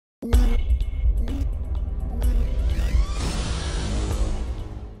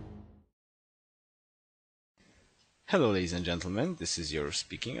Hello ladies and gentlemen, this is Yoruus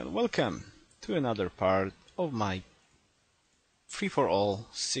speaking and welcome to another part of my free-for-all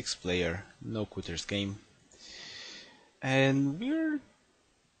 6-player no quitters game. And we're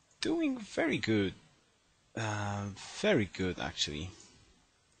doing very good, actually.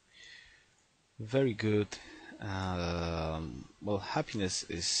 Very good. Well, happiness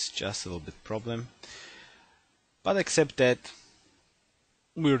is just a little bit problem, but except that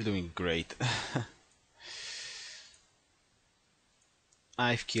we're doing great.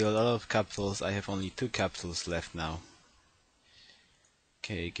 I've killed a lot of capitals. I have only 2 capitals left now.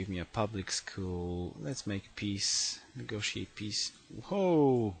 Okay, give me a public school. Let's make peace. Negotiate peace.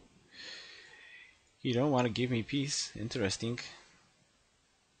 Whoa! You don't want to give me peace? Interesting.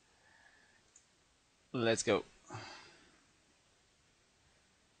 Let's go.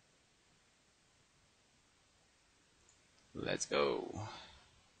 Let's go.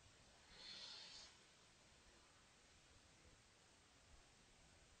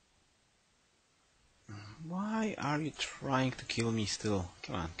 Why are you trying to kill me still?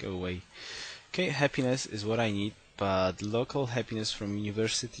 Come on, go away. Okay, happiness is what I need, but local happiness from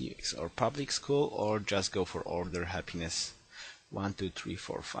university or public school, or just go for order happiness. 1, 2, 3,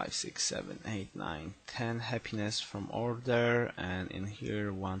 4, 5, 6, 7, 8, 9, 10 happiness from order, and in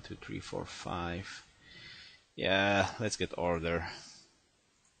here 1, 2, 3, 4, 5. Yeah, let's get order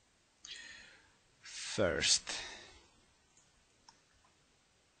first.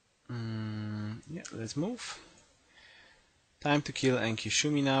 Yeah, let's move. Time to kill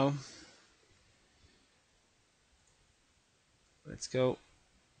Ankishumi now. Let's go.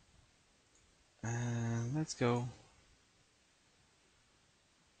 And let's go.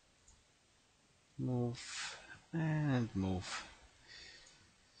 Move and move.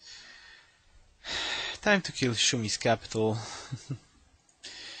 Time to kill Shumi's capital.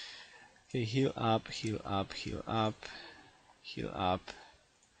 Okay, heal up, heal up, heal up, heal up.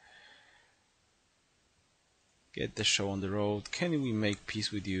 Get the show on the road. Can we make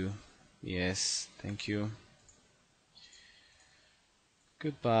peace with you? Yes, thank you.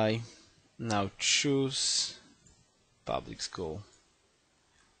 Goodbye. Now choose public school.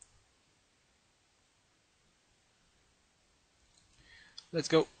 Let's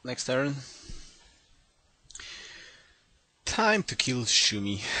go. Next turn. Time to kill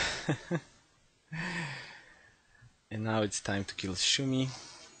Shumi. And now it's time to kill Shumi.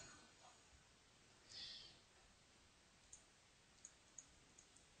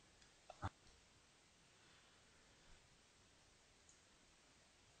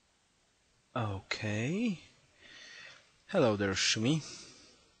 Okay. Hello there, Shumi.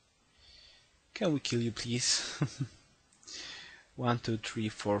 Can we kill you, please? 1, 2, 3,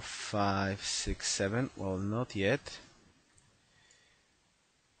 4, 5, 6, 7. Well, not yet.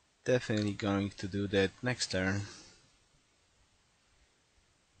 Definitely going to do that next turn.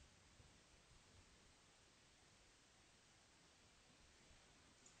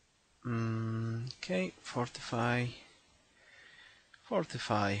 Okay, fortify,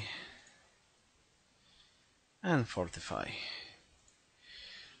 fortify, and fortify.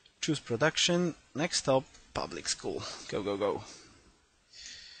 Choose production. Next stop, public school. Go, go, go.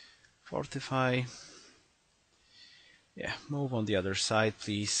 Fortify. Yeah, move on the other side,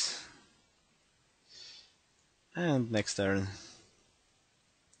 please. And next turn.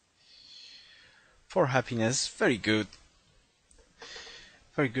 For happiness, very good.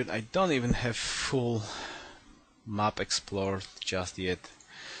 Very good. I don't even have full map explored just yet.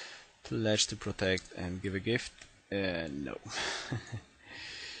 Pledge to protect and give a gift. No.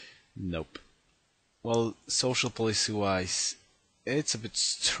 Nope. Well, social policy wise, it's a bit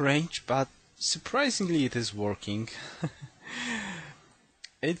strange, but surprisingly it is working.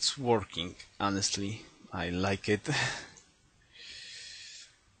 It's working, honestly. I like it.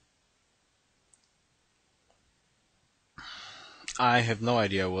 I have no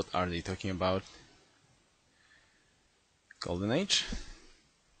idea what are they talking about. Golden Age?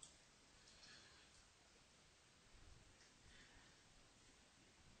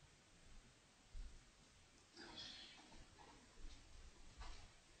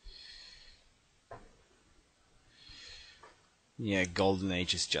 Yeah, Golden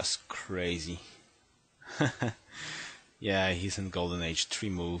Age is just crazy. Yeah, he's in Golden Age 3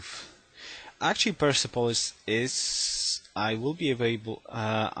 move. Actually, Persepolis is. I will be able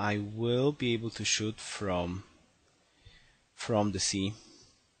to shoot from the sea.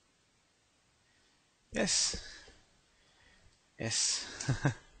 Yes. Yes.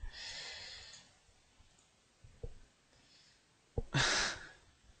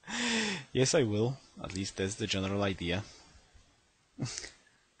 Yes, I will. At least that's the general idea.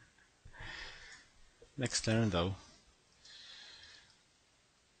 Next turn, though.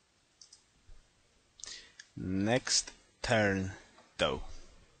 Next turn, though.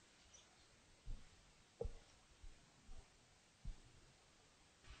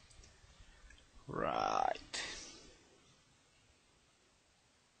 Right.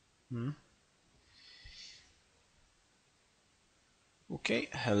 Okay,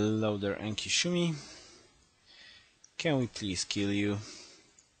 hello there, Ankishumi. Can we please kill you?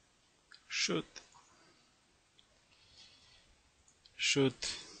 Shoot.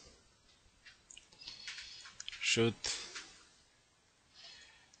 Shoot. Shoot.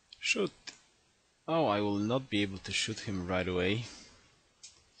 Shoot. Oh, I will not be able to shoot him right away.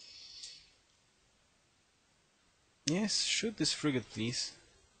 Yes, shoot this frigate, please.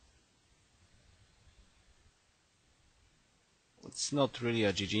 It's not really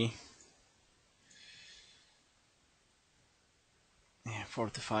a GG. Yeah,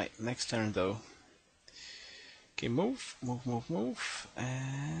 fortify. Next turn, though. Okay, move, move, move, move,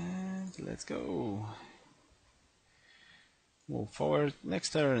 and let's go. Move forward.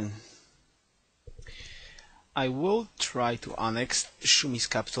 Next turn. I will try to annex Shumi's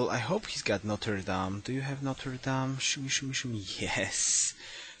capital. I hope he's got Notre Dame. Do you have Notre Dame? Shumi, Shumi, Shumi. Yes.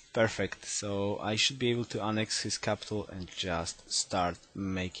 Perfect. So I should be able to annex his capital and just start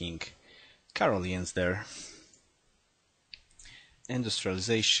making Carolians there.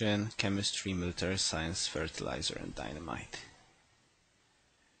 Industrialization, chemistry, military science, fertilizer, and dynamite.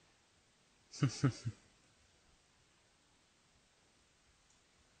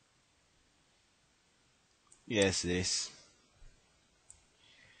 Yes, it is.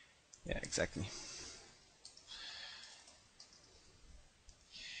 Yeah, exactly.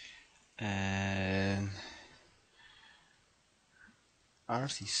 And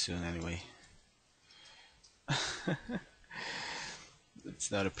RC soon anyway.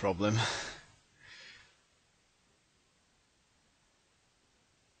 It's not a problem.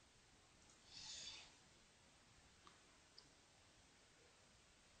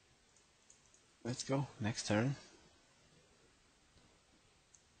 Let's go. Next turn.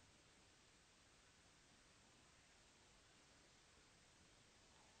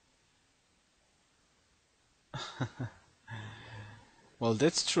 Well,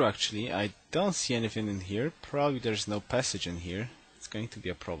 that's true actually. I don't see anything in here. Probably there's no passage in here. It's going to be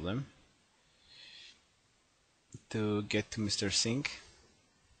a problem to get to Mr. Singh.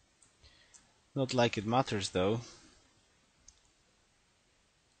 Not like it matters though,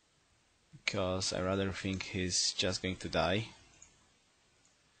 because I rather think he's just going to die.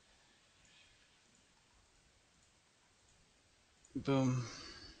 Boom.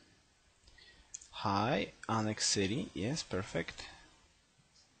 Hi, Annex City. Yes, perfect.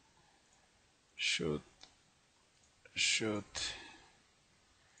 Shoot. Shoot.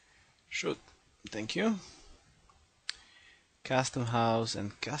 Shoot. Thank you. Custom house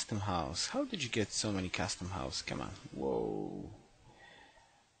and custom house. How did you get so many custom house? Come on. Whoa.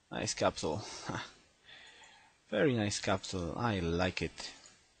 Nice capital. Very nice capital. I like it.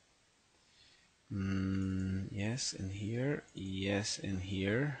 Yes, in here. Yes, in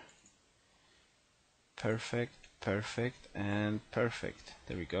here. Perfect, perfect, and perfect.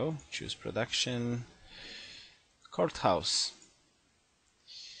 There we go. Choose production. Courthouse.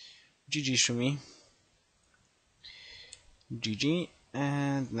 GG Shumi. GG.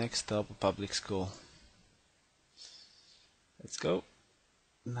 And next up, public school. Let's go.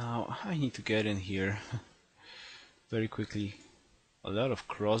 Now I need to get in here very quickly. A lot of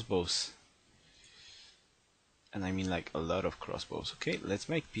crossbows. And I mean like a lot of crossbows. Okay, let's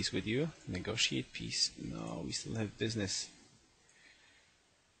make peace with you. Negotiate peace. No, we still have business.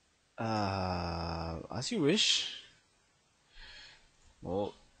 As you wish.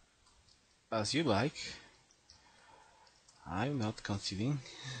 Well, as you like. I'm not conceding.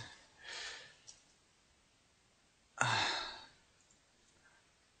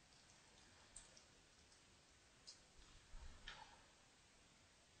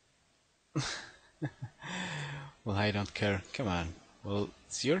 Well, I don't care. Come on. Well,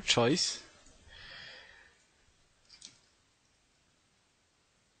 it's your choice.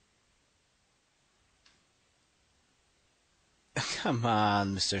 Come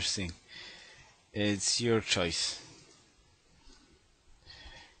on, Mr. Singh. It's your choice.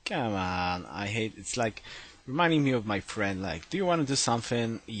 Come on. I hate it's like reminding me of my friend, like, do you want to do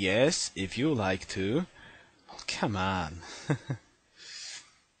something? Yes, if you like to. Oh, come on.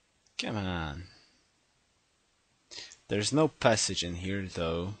 Come on. There's no passage in here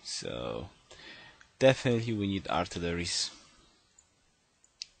though, so definitely we need artilleries.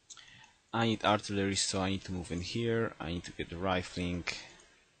 I need artillery, so I need to move in here. I need to get the rifling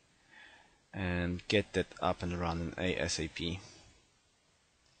and get that up and running ASAP.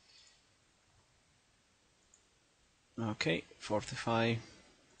 Okay, fortify.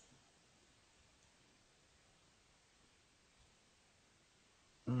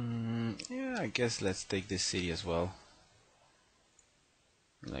 Yeah, I guess let's take this city as well.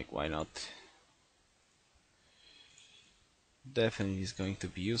 Like, why not? Definitely is going to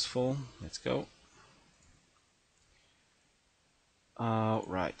be useful. Let's go.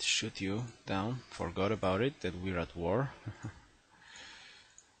 Right, shoot you down. Forgot about it, that we're at war.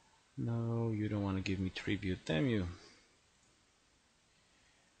 No, you don't want to give me tribute, damn you.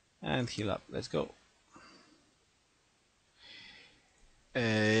 And heal up, let's go.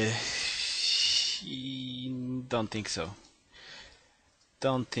 Don't think so.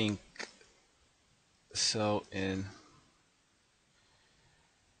 Don't think so in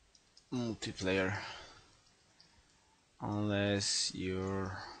multiplayer. Unless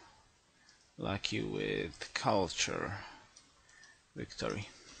you're lucky with culture victory.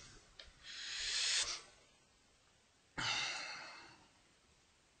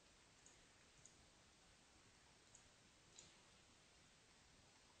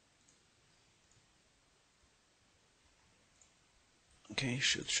 Okay,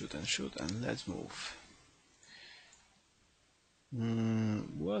 shoot and let's move.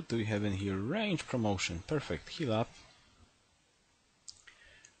 What do we have in here? Range promotion, perfect. Heal up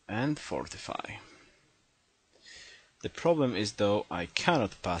and fortify. The problem is though I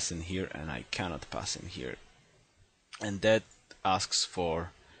cannot pass in here and I cannot pass in here, and that asks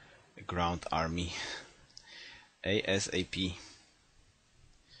for a ground army ASAP.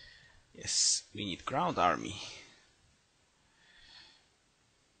 Yes, we need ground army.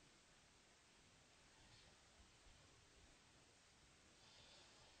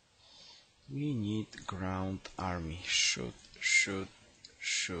 We need ground army. Shoot.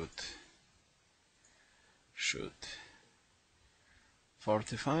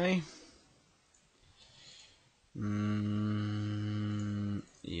 Fortify.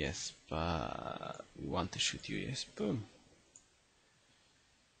 Yes, but we want to shoot you. Yes, boom.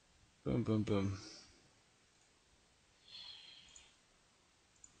 Boom.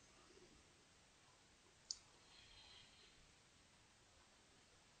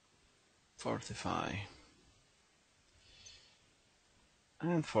 Fortify.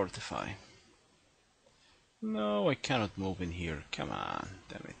 And fortify. No, I cannot move in here. Come on,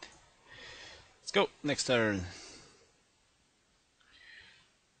 damn it. Let's go, next turn.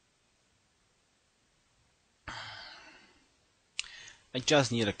 I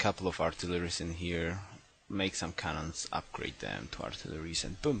just need a couple of artilleries in here. Make some cannons, upgrade them to artilleries,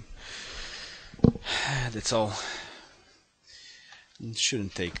 and boom. That's all. It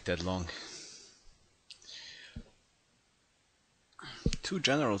shouldn't take that long. 2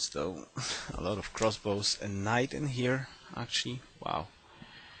 generals though, a lot of crossbows, a knight in here actually, wow,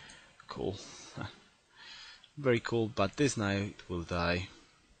 cool. Very cool, but this knight will die.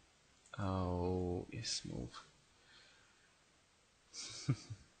 Oh, yes, move.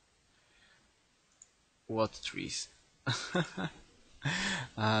 What trees?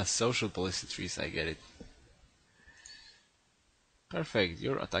 Social policy trees, I get it. Perfect,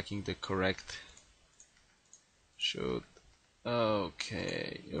 you're attacking the correct. Shoot.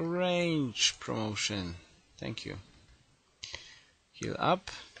 Okay, range promotion. Thank you. Heal up.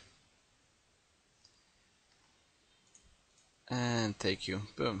 And take you.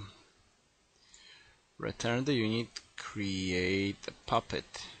 Boom. Return the unit. Create a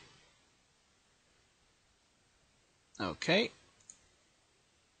puppet. Okay.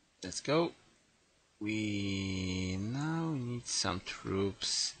 Let's go. We now need some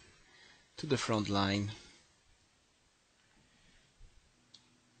troops to the front line.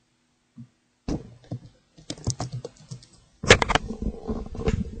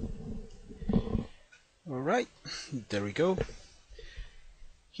 Alright, there we go.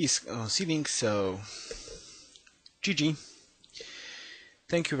 He's conceding, so GG.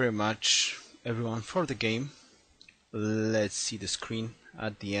 Thank you very much everyone for the game. Let's see the screen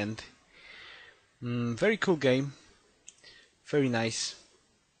at the end. Very cool game, very nice.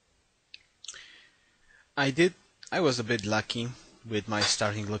 I was a bit lucky with my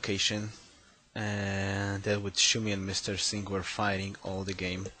starting location, and that with Shumi and Mr. Singh were fighting all the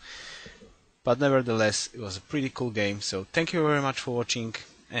game. But nevertheless, it was a pretty cool game, so thank you very much for watching,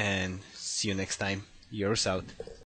 and see you next time. Yoruus out.